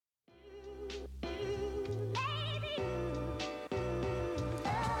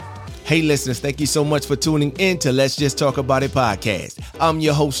Hey, listeners, thank you so much for tuning in to Let's Just Talk About It podcast. I'm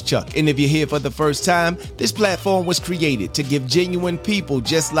your host, Chuck, and if you're here for the first time, this platform was created to give genuine people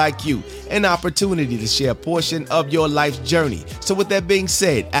just like you an opportunity to share a portion of your life's journey. So with that being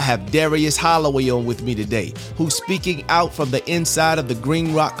said, I have Darius Holloway on with me today, who's speaking out from the inside of the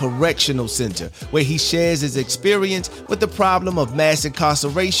Green Rock Correctional Center, where he shares his experience with the problem of mass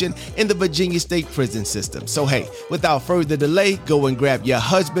incarceration in the Virginia State prison system. So hey, without further delay, go and grab your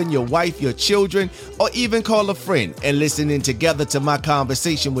husband, your wife, your children, or even call a friend and listen in together to my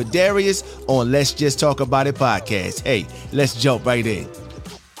conversation with Darius on Let's Just Talk About It podcast. Hey, let's jump right in.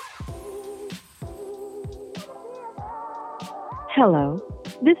 Hello,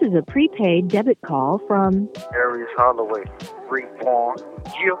 this is a prepaid debit call from Darius Holloway, reborn.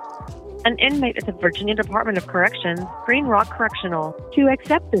 An inmate at the Virginia Department of Corrections, Green Rock Correctional. To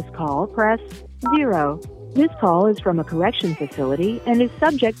accept this call, press 0. This call is from a correction facility and is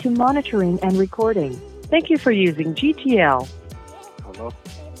subject to monitoring and recording. Thank you for using GTL. Hello?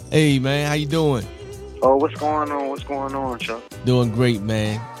 Hey, man, how you doing? Oh, what's going on? What's going on, Chuck? Doing great,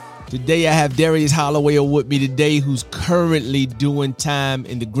 man. Today I have Darius Holloway on with me today, who's currently doing time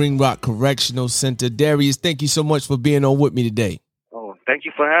in the Green Rock Correctional Center. Darius, thank you so much for being on with me today. Oh, thank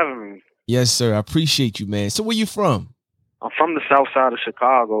you for having me. Yes, sir. I appreciate you, man. So where you from? I'm from the south side of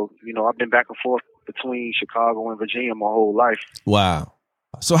Chicago. You know, I've been back and forth between Chicago and Virginia my whole life. Wow.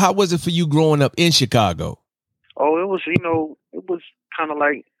 So how was it for you growing up in Chicago? Oh, it was kind of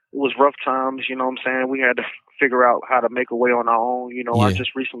like, it was rough times, you know what I'm saying? We had to figure out how to make a way on our own. You know, Yeah. I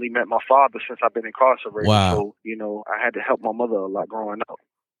just recently met my father since I've been incarcerated. Wow. So, you know, I had to help my mother a lot growing up.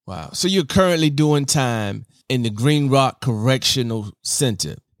 Wow. So you're currently doing time in the Green Rock Correctional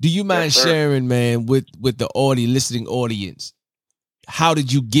Center. Do you mind Yes, sir. sharing, man, with the listening audience, how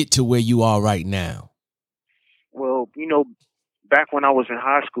did you get to where you are right now? Well, you know, back when I was in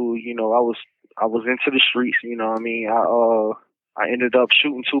high school, you know, I was into the streets, you know what I mean? I ended up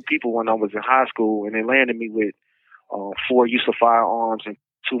shooting 2 people when I was in high school, and they landed me with 4 use of firearms and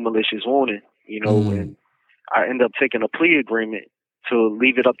 2 malicious wounding, you know, and I ended up taking a plea agreement to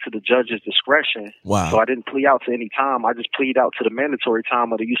leave it up to the judge's discretion. Wow. So I didn't plea out to any time. I just plead out to the mandatory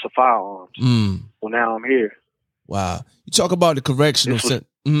time of the use of firearms. So now I'm here. Wow. You talk about the correctional center.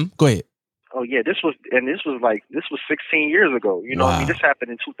 Go ahead. Oh yeah, this was 16 years ago. You know what I mean? Wow. This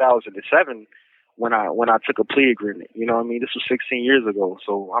happened in 2007 when I took a plea agreement. You know what I mean? This was 16 years ago.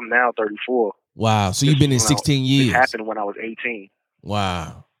 So I'm now 34. Wow. So you've been in 16 years. This happened when I was 18.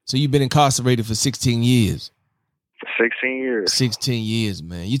 Wow. So you've been incarcerated for 16 years. For 16 years. 16 years,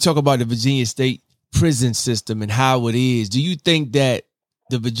 man. You talk about the Virginia State prison system and how it is. Do you think that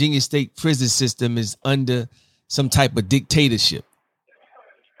the Virginia State prison system is under some type of dictatorship?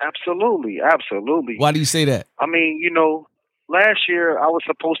 Absolutely. Why do you say that? I mean, you know, last year I was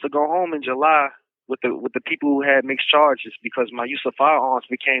supposed to go home in July with the people who had mixed charges because my use of firearms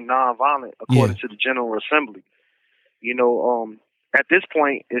became nonviolent according to the General Assembly. You know, at this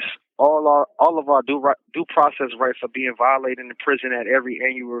point, it's all of our due process rights are being violated in the prison at every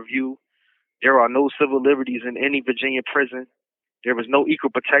annual review. There are no civil liberties in any Virginia prison. There was no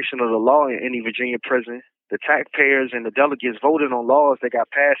equal protection of the law in any Virginia prison. The taxpayers and the delegates voted on laws that got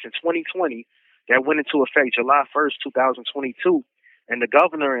passed in 2020 that went into effect July 1st, 2022. And the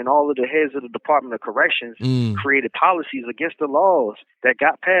governor and all of the heads of the Department of Corrections created policies against the laws that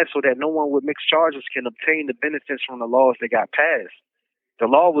got passed so that no one with mixed charges can obtain the benefits from the laws that got passed.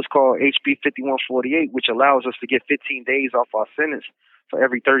 The law was called HB 5148, which allows us to get 15 days off our sentence for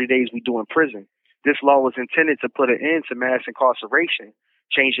every 30 days we do in prison. This law was intended to put an end to mass incarceration,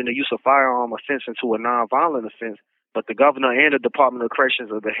 changing the use of firearm offense into a nonviolent offense. But the governor and the Department of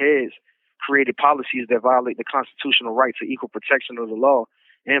Corrections of the heads created policies that violate the constitutional right to equal protection of the law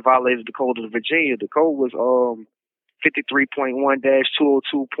and violated the code of Virginia. The code was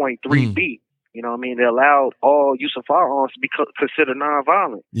 53.1-202.3b. You know what I mean? They allowed all use of firearms to be considered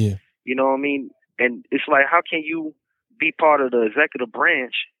nonviolent. Yeah. You know what I mean? And it's like, how can you be part of the executive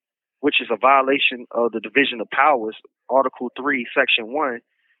branch, which is a violation of the division of powers, Article 3, Section 1?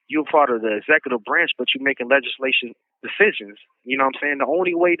 You're part of the executive branch, but you're making legislation decisions. You know what I'm saying? The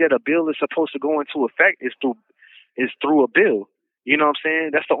only way that a bill is supposed to go into effect is through a bill. You know what I'm saying?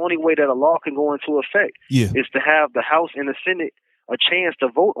 That's the only way that a law can go into effect. Yeah. Is to have the House and the Senate a chance to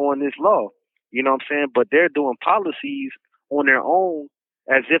vote on this law. You know what I'm saying? But they're doing policies on their own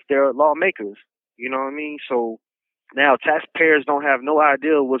as if they're lawmakers. You know what I mean? So now taxpayers don't have no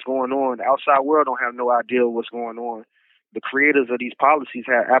idea what's going on. The outside world don't have no idea what's going on. The creators of these policies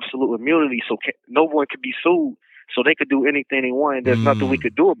have absolute immunity, so no one could be sued. So they could do anything they want, and there's nothing we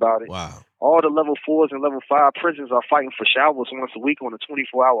could do about it. Wow. all the level 4s and level 5 prisons are fighting for showers once a week on a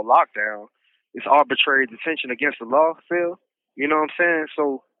 24-hour lockdown. It's arbitrary detention against the law, Phil. You know what I'm saying?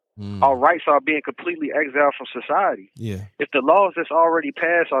 So our rights are being completely exiled from society. Yeah. If the laws that's already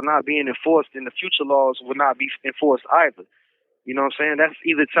passed are not being enforced, then the future laws will not be enforced either. You know what I'm saying? That's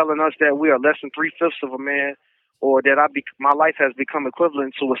either telling us that we are less than 3/5 of a man, or that my life has become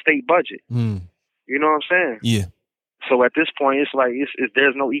equivalent to a state budget. You know what I'm saying? Yeah. So at this point, it's like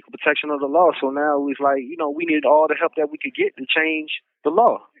there's no equal protection of the law. So now it's like, we need all the help that we could get to change the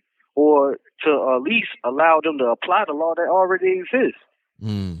law, or to at least allow them to apply the law that already exists.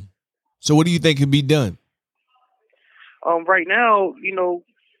 So what do you think can be done? Right now,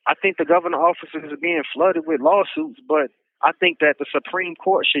 I think the governor offices are being flooded with lawsuits, but I think that the Supreme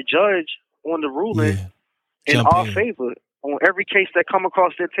Court should judge on the ruling in our favor. On every case that come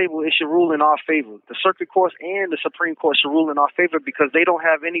across their table, it should rule in our favor. The circuit courts and the Supreme Court should rule in our favor, because they don't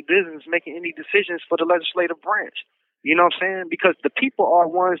have any business making any decisions for the legislative branch. You know what I'm saying? Because the people are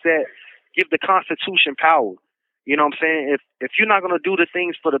ones that give the Constitution power. You know what I'm saying? If you're not going to do the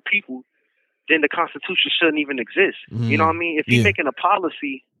things for the people, then the Constitution shouldn't even exist. You know what I mean? If you're making a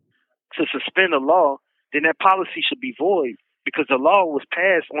policy to suspend a law, then that policy should be void, because the law was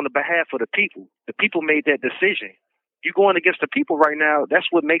passed on the behalf of the people. The people made that decision. You going against the people right now, that's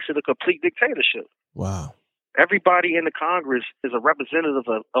what makes it a complete dictatorship. Wow. Everybody in the Congress is a representative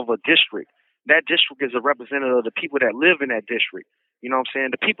of a district. That district is a representative of the people that live in that district. You know what I'm saying?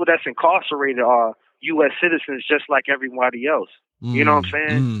 The people that's incarcerated are U.S. citizens just like everybody else. You know what I'm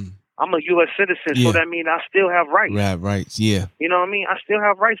saying? I'm a U.S. citizen, so that means I still have rights. Rights, yeah. You know what I mean? I still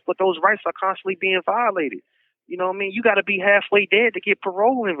have rights, but those rights are constantly being violated. You know what I mean? You got to be halfway dead to get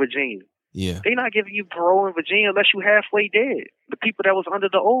parole in Virginia. Yeah. They're not giving you parole in Virginia unless you're halfway dead. The people that was under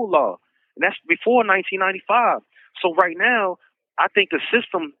the old law. And that's before 1995. So right now, I think the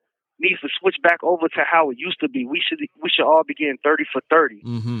system needs to switch back over to how it used to be. We should all be getting 30 for 30.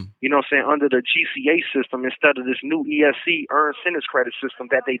 You know what I'm saying? Under the GCA system, instead of this new ESC, earned sentence credit system,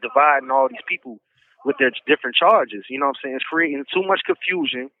 that they divide all these people with their different charges. You know what I'm saying? It's creating too much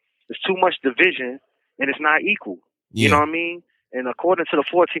confusion. There's too much division, and it's not equal. You know what I mean? And according to the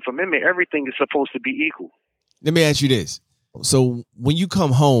 14th Amendment, everything is supposed to be equal. Let me ask you this. So when you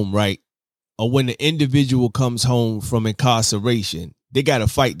come home, right, or when the individual comes home from incarceration, they got to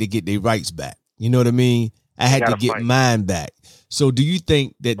fight to get their rights back. You know what I mean? I had to get mine back. So do you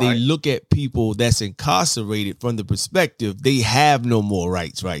think that they look at people that's incarcerated from the perspective they have no more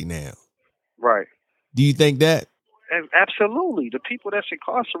rights right now? Right. Do you think that? Absolutely. The people that's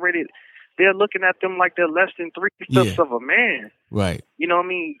incarcerated, they're looking at them like they're less than 3/5 of a man. Right. You know what I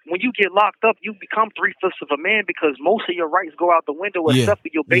mean? When you get locked up, you become 3/5 of a man, because most of your rights go out the window except for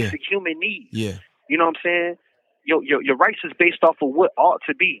your basic human needs. Yeah. You know what I'm saying? Your rights is based off of what ought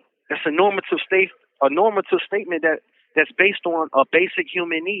to be. That's a normative statement that's based on a basic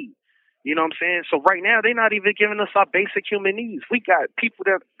human need. You know what I'm saying? So right now, they're not even giving us our basic human needs. We got people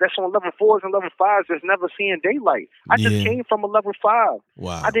that's on level 4s and level 5s that's never seeing daylight. I just came from a level 5.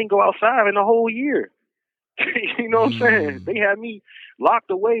 Wow. I didn't go outside in a whole year. You know what I'm saying? They had me locked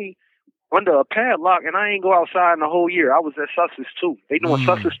away under a padlock, and I ain't go outside in a whole year. I was at Sussex 2. They doing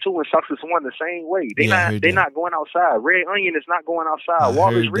Sussex 2 and Sussex 1 the same way. They not going outside. Red Onion is not going outside.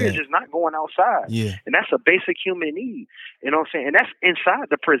 Wallace Ridge is not going outside. Yeah. And that's a basic human need. You know what I'm saying? And that's inside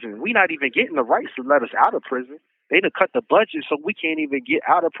the prison. We not even getting the rights to let us out of prison. They done cut the budget so we can't even get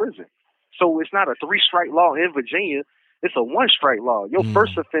out of prison. So it's not a 3-strike law in Virginia. It's a 1-strike law. Your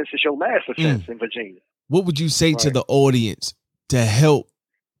first offense is your last offense in Virginia. What would you say to the audience to help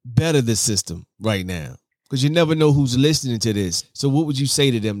better the system right now? Because you never know who's listening to this. So what would you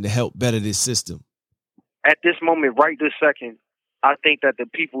say to them to help better this system? At this moment, right this second, I think that the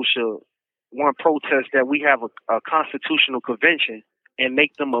people should, one, protest that we have a constitutional convention and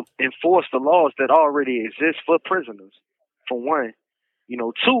make them enforce the laws that already exist for prisoners, for one. You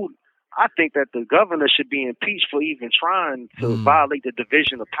know, two, I think that the governor should be impeached for even trying to violate the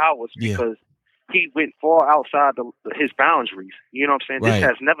division of powers, because he went far outside his boundaries. You know what I'm saying? This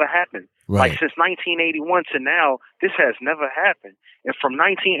has never happened. Like since 1981 to now, this has never happened. And from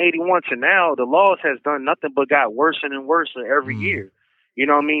 1981 to now, the laws has done nothing but got worse and worse every year. You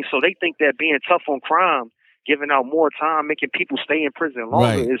know what I mean? So they think that being tough on crime, giving out more time, making people stay in prison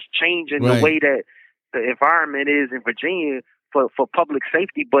longer is changing the way that the environment is in Virginia for public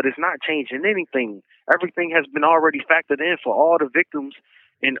safety, but it's not changing anything. Everything has been already factored in for all the victims.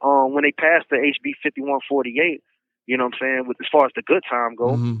 And when they passed the HB 5148, you know what I'm saying, as far as the good time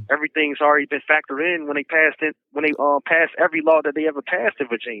go, everything's already been factored in when they passed every law that they ever passed in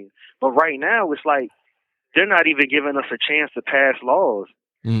Virginia. But right now, it's like they're not even giving us a chance to pass laws.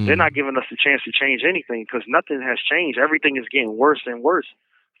 They're not giving us the chance to change anything because nothing has changed. Everything is getting worse and worse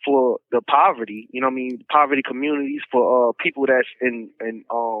for the poverty. You know what I mean? Poverty communities, for people that's in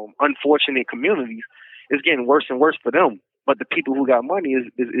unfortunate communities, it's getting worse and worse for them. But the people who got money is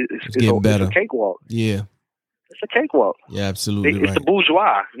getting better. It's a cakewalk. Yeah. It's a cakewalk. Yeah, absolutely. It's the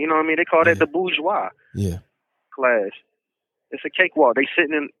bourgeois. You know what I mean? They call that the bourgeois class. It's a cakewalk. They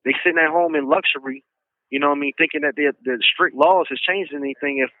sitting at home in luxury. You know what I mean? Thinking that the strict laws has changed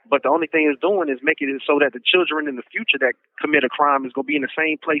anything. But the only thing it's doing is making it so that the children in the future that commit a crime is going to be in the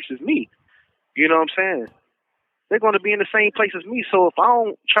same place as me. You know what I'm saying? They're going to be in the same place as me. So if I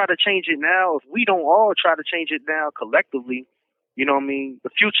don't try to change it now, if we don't all try to change it now collectively, you know what I mean? The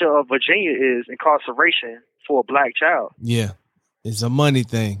future of Virginia is incarceration for a black child. Yeah. It's a money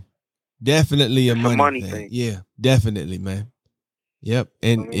thing. Definitely a money thing. Yeah, definitely, man. Yep.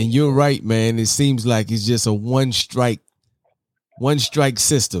 And you're right, man. It seems like it's just a one strike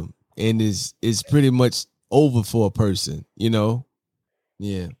system, and it's pretty much over for a person, you know?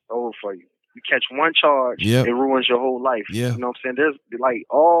 Yeah. Over for you. You catch one charge, it ruins your whole life. Yeah. You know what I'm saying? There's like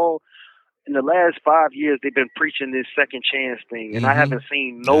in the last 5 years, they've been preaching this second chance thing, and I haven't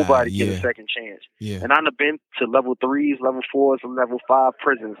seen nobody get a second chance. Yeah. And I've been to level 3s, level 4s, and level 5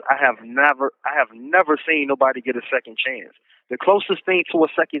 prisons. I have never seen nobody get a second chance. The closest thing to a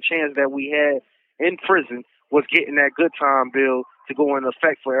second chance that we had in prison was getting that good time bill to go into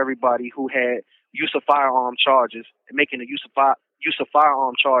effect for everybody who had use of firearm charges and making the use of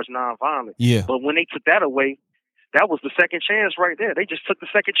firearm charge nonviolent. Yeah. But when they took that away, that was the second chance right there. They just took the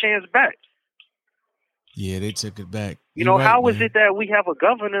second chance back. Yeah, they took it back. You know, how is it that we have a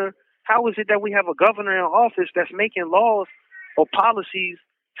governor? How is it that we have a governor in office that's making laws or policies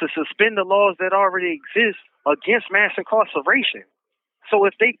to suspend the laws that already exist against mass incarceration? So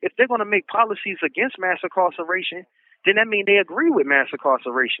if they're going to make policies against mass incarceration, then that means they agree with mass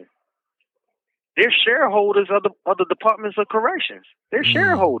incarceration. They're shareholders of the departments of corrections. They're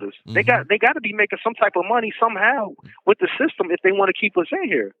shareholders. They got to be making some type of money somehow with the system if they want to keep us in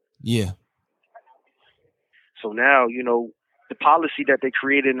here. Yeah. So now, you know, the policy that they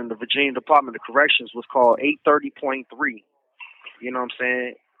created in the Virginia Department of Corrections was called 830.3. You know what I'm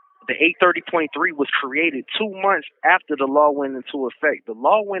saying? The 830.3 was created 2 months after the law went into effect. The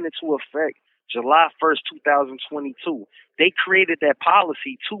law went into effect July 1st, 2022. They created that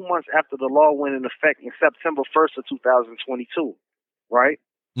policy 2 months after the law went into effect in September 1st of 2022, right?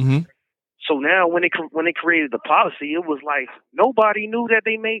 Mm-hmm. So now when they created the policy, it was like nobody knew that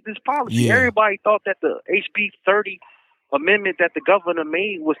they made this policy. Yeah. Everybody thought that the HB 30 amendment that the governor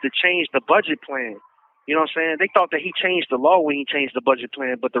made was to change the budget plan. You know what I'm saying? They thought that he changed the law when he changed the budget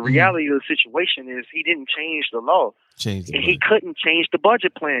plan, but the reality of the situation is he didn't change the law. He couldn't change the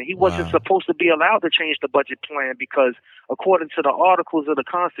budget plan. He wasn't supposed to be allowed to change the budget plan because according to the articles of the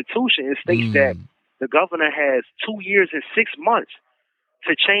Constitution, it states that the governor has 2 years and 6 months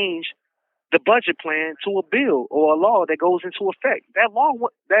to change the budget plan to a bill or a law that goes into effect. That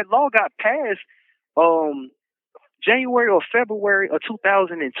law got passed January or February of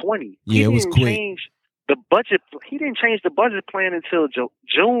 2020. Yeah, it was quick. He didn't change the budget plan until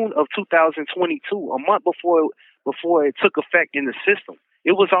June of 2022, a month before it took effect in the system.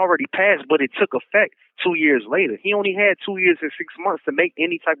 It was already passed, but it took effect 2 years later. He only had 2 years and 6 months to make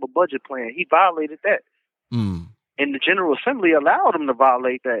any type of budget plan. He violated that. And the General Assembly allowed him to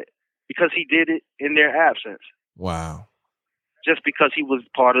violate that because he did it in their absence. Wow. Just because he was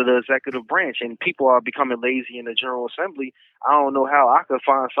part of the executive branch, and people are becoming lazy in the General Assembly. I don't know how I could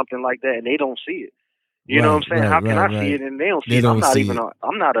find something like that and they don't see it. You know what I'm saying? How can I see it and they don't see it?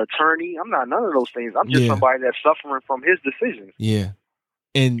 I'm not an attorney. I'm not none of those things. I'm just somebody that's suffering from his decisions. Yeah.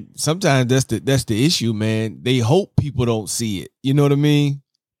 And sometimes that's the issue, man. They hope people don't see it. You know what I mean?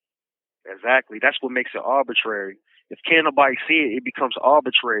 Exactly. That's what makes it arbitrary. If can't nobody see it, it becomes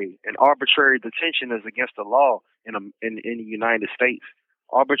arbitrary. And arbitrary detention is against the law in the United States.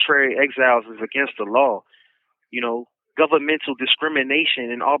 Arbitrary exiles is against the law. You know, governmental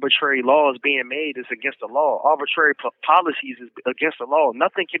discrimination and arbitrary laws being made is against the law. Arbitrary policies is against the law.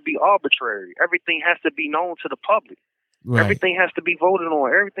 Nothing can be arbitrary. Everything has to be known to the public. Right. Everything has to be voted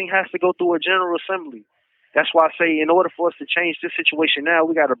on. Everything has to go through a General Assembly. That's why I say in order for us to change this situation now,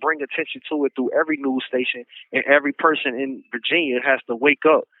 we got to bring attention to it through every news station, and every person in Virginia has to wake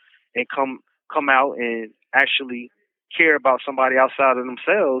up and come out and actually care about somebody outside of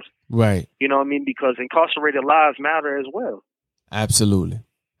themselves. Right. You know what I mean? Because incarcerated lives matter as well. Absolutely.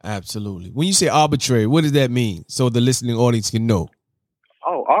 Absolutely. When you say arbitrary, what does that mean? So the listening audience can know.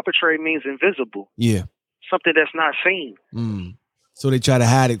 Oh, arbitrary means invisible. Yeah. Something that's not seen. So they try to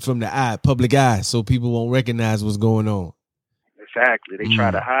hide it from the public eye, so people won't recognize what's going on. Exactly. They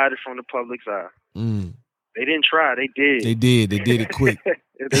try to hide it from the public's eye. They didn't try. They did. They did. They did it quick.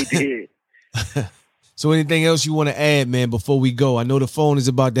 They did. So anything else you want to add, man, before we go? I know the phone is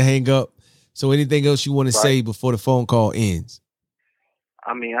about to hang up. So anything else you want to say before the phone call ends?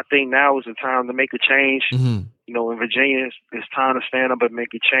 I mean, I think now is the time to make a change. You know, in Virginia, it's time to stand up and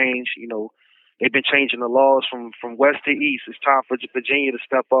make a change. You know, they've been changing the laws from west to east. It's time for Virginia to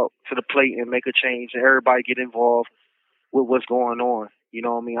step up to the plate and make a change, and everybody get involved with what's going on. You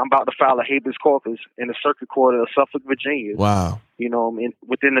know what I mean? I'm about to file a habeas corpus in the Circuit Court of Suffolk, Virginia. Wow. You know what I mean?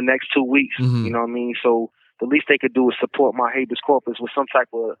 Within the next 2 weeks. You know what I mean? So the least they could do is support my habeas corpus with some type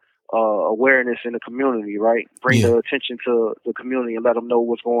of awareness in the community, right? Bring the attention to the community and let them know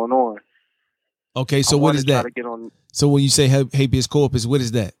what's going on. Okay, so what is that? So when you say habeas corpus, what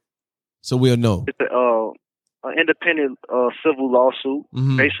is that? So we'll know. It's an independent civil lawsuit.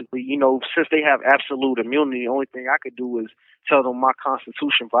 Basically, you know, since they have absolute immunity, the only thing I could do is tell them my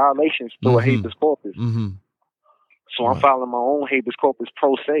Constitution violations through a habeas corpus. So I'm filing my own habeas corpus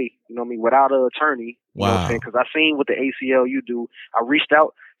pro se, you know what I mean, without an attorney. You know what I'm saying? Because I seen what the ACLU do. I reached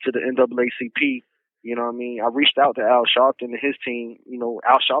out to the NAACP, you know what I mean? I reached out to Al Sharpton and his team. You know,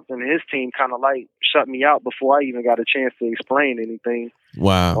 Al Sharpton and his team kind of like shut me out before I even got a chance to explain anything.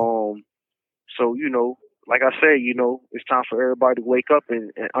 Wow. So, you know, like I said, you know, it's time for everybody to wake up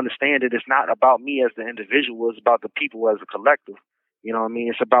and understand that it's not about me as the individual. It's about the people as a collective. You know what I mean?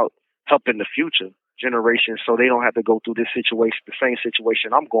 It's about helping the future generation so they don't have to go through this situation, the same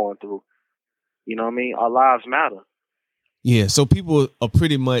situation I'm going through. You know what I mean? Our lives matter. Yeah, so people are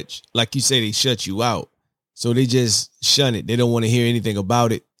pretty much, like you say, they shut you out. So they just shun it. They don't want to hear anything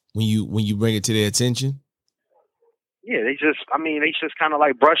about it when you bring it to their attention. Yeah, they just kind of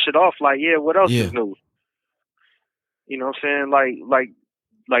like brush it off like, yeah, what else is new? You know what I'm saying?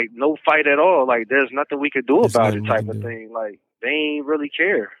 Like no fight at all. Like there's nothing we could do about it type of thing. Like they ain't really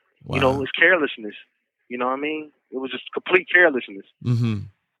care. Wow. You know, it's carelessness. You know what I mean? It was just complete carelessness.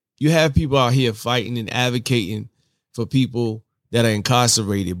 You have people out here fighting and advocating for people that are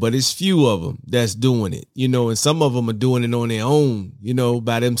incarcerated, but it's few of them that's doing it, you know, and some of them are doing it on their own, you know,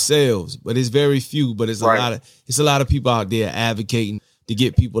 by themselves, but it's very few, but it's a lot of people out there advocating to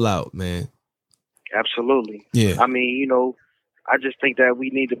get people out, man. Absolutely. Yeah. I mean, you know, I just think that we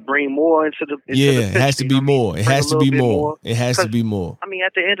need to bring more into the it has to be more. It has to be more. It has to be more. I mean,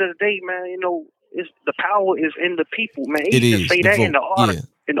 at the end of the day, man, you know, the power is in the people, man. It is. Say that in the article.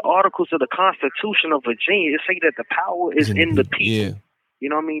 In the articles of the Constitution of Virginia, it say that the power is in the people. Yeah. You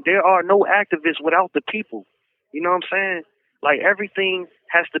know what I mean? There are no activists without the people. You know what I'm saying? Like everything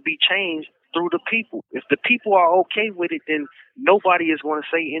has to be changed through the people. If the people are okay with it, then nobody is going to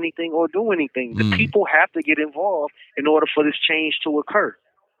say anything or do anything. The people have to get involved in order for this change to occur.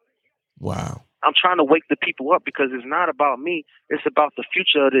 Wow. I'm trying to wake the people up because it's not about me. It's about the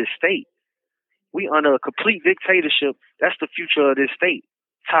future of this state. We under a complete dictatorship. That's the future of this state.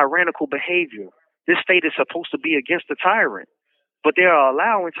 Tyrannical behavior. This state is supposed to be against the tyrant, but they are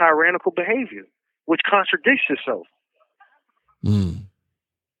allowing tyrannical behavior, which contradicts itself.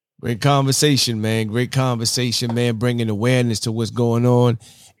 Great conversation, man. Great conversation, man. Bringing awareness to what's going on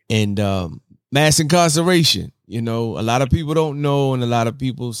and mass incarceration. You know, a lot of people don't know,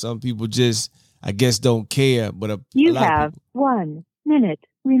 and some people just, I guess, don't care. But you have 1 minute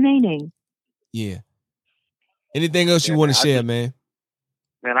remaining. Yeah. Anything else you want to share, man?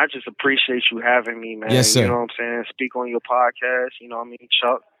 Man, I just appreciate you having me, man. Yes, sir. You know what I'm saying? Speak on your podcast. You know what I mean?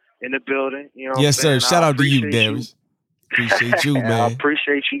 Chuck in the building. You know what yes, I'm saying? Sir. Shout out to you, Darius. Appreciate you, man. I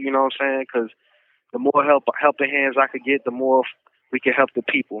appreciate you, you know what I'm saying? Because the more helping hands I could get, the more we can help the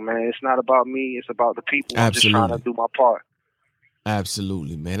people, man. It's not about me. It's about the people. Absolutely. I'm just trying to do my part.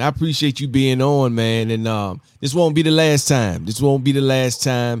 Absolutely, man. I appreciate you being on, man. And this won't be the last time.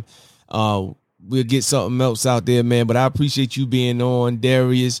 We'll get something else out there, man. But I appreciate you being on,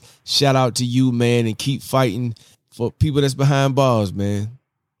 Darius. Shout out to you, man, and keep fighting for people that's behind bars, man.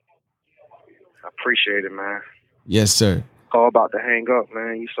 I appreciate it, man. Yes, sir. Call about to hang up,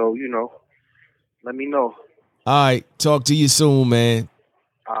 man. So, you know, let me know. All right. Talk to you soon, man.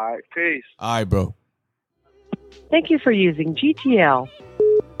 All right. Peace. All right, bro. Thank you for using GTL.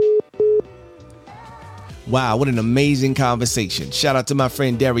 Wow, what an amazing conversation. Shout out to my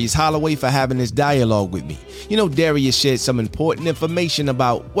friend Darius Holloway for having this dialogue with me. You know, Darius shared some important information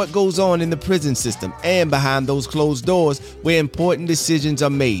about what goes on in the prison system and behind those closed doors where important decisions are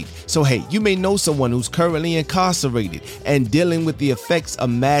made. So hey, you may know someone who's currently incarcerated and dealing with the effects of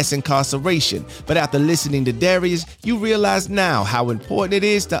mass incarceration. But after listening to Darius, you realize now how important it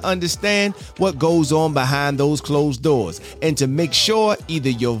is to understand what goes on behind those closed doors and to make sure either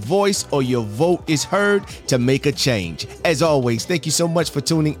your voice or your vote is heard to make a change. As always, thank you so much for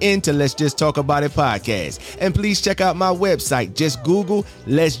tuning in to Let's Just Talk About It podcast. And please check out my website. Just Google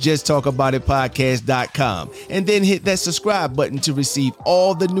Let's Just Talk About It podcast.com and then hit that subscribe button to receive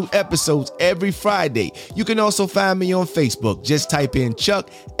all the new episodes every Friday. You can also find me on Facebook. Just type in Chuck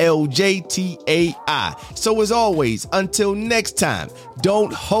LJTAI. So as always, until next time,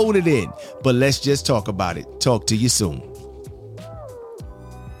 don't hold it in, but let's just talk about it. Talk to you soon.